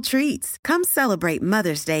special treats. Come celebrate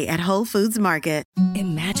Mother's Day at Whole Foods Market.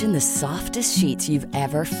 Imagine the softest sheets you've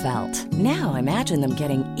ever felt. Now imagine them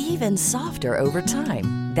getting even softer over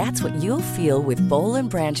time. That's what you'll feel with Boll &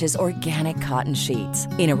 Branch's organic cotton sheets.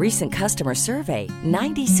 In a recent customer survey,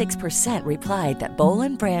 96% replied that Boll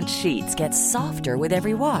 & Branch sheets get softer with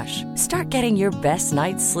every wash. Start getting your best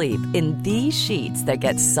night's sleep in these sheets that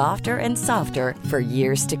get softer and softer for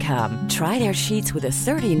years to come. Try their sheets with a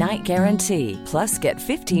 30-night guarantee. Plus, get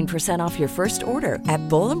 15% off your first order at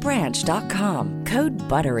bollandbranch.com. Code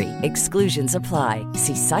BUTTERY. Exclusions apply.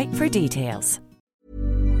 See site for details.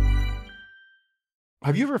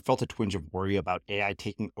 Have you ever felt a twinge of worry about AI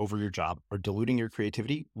taking over your job or diluting your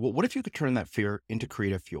creativity? Well, what if you could turn that fear into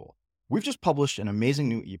creative fuel? We've just published an amazing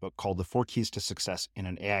new ebook called The 4 Keys to Success in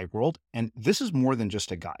an AI World, and this is more than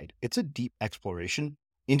just a guide. It's a deep exploration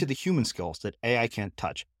into the human skills that AI can't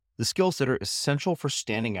touch, the skills that are essential for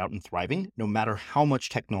standing out and thriving, no matter how much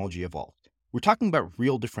technology evolves. We're talking about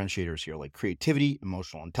real differentiators here, like creativity,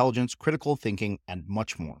 emotional intelligence, critical thinking, and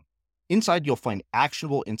much more. Inside, you'll find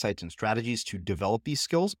actionable insights and strategies to develop these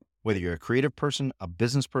skills, whether you're a creative person, a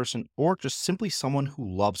business person, or just simply someone who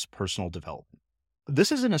loves personal development.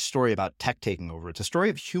 This isn't a story about tech taking over. It's a story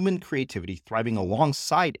of human creativity thriving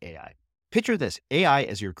alongside AI. Picture this, AI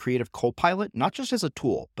as your creative co-pilot, not just as a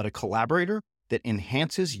tool, but a collaborator that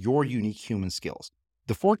enhances your unique human skills.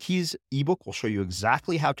 The 4 Keys ebook will show you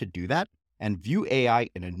exactly how to do that and view AI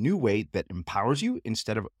in a new way that empowers you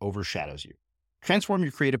instead of overshadows you. Transform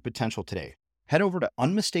your creative potential today. Head over to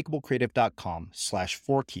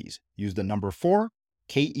unmistakablecreative.com/4keys. Use the number 4,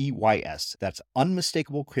 KEYS. That's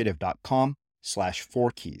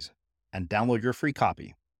unmistakablecreative.com/4keys and download your free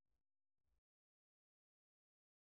copy.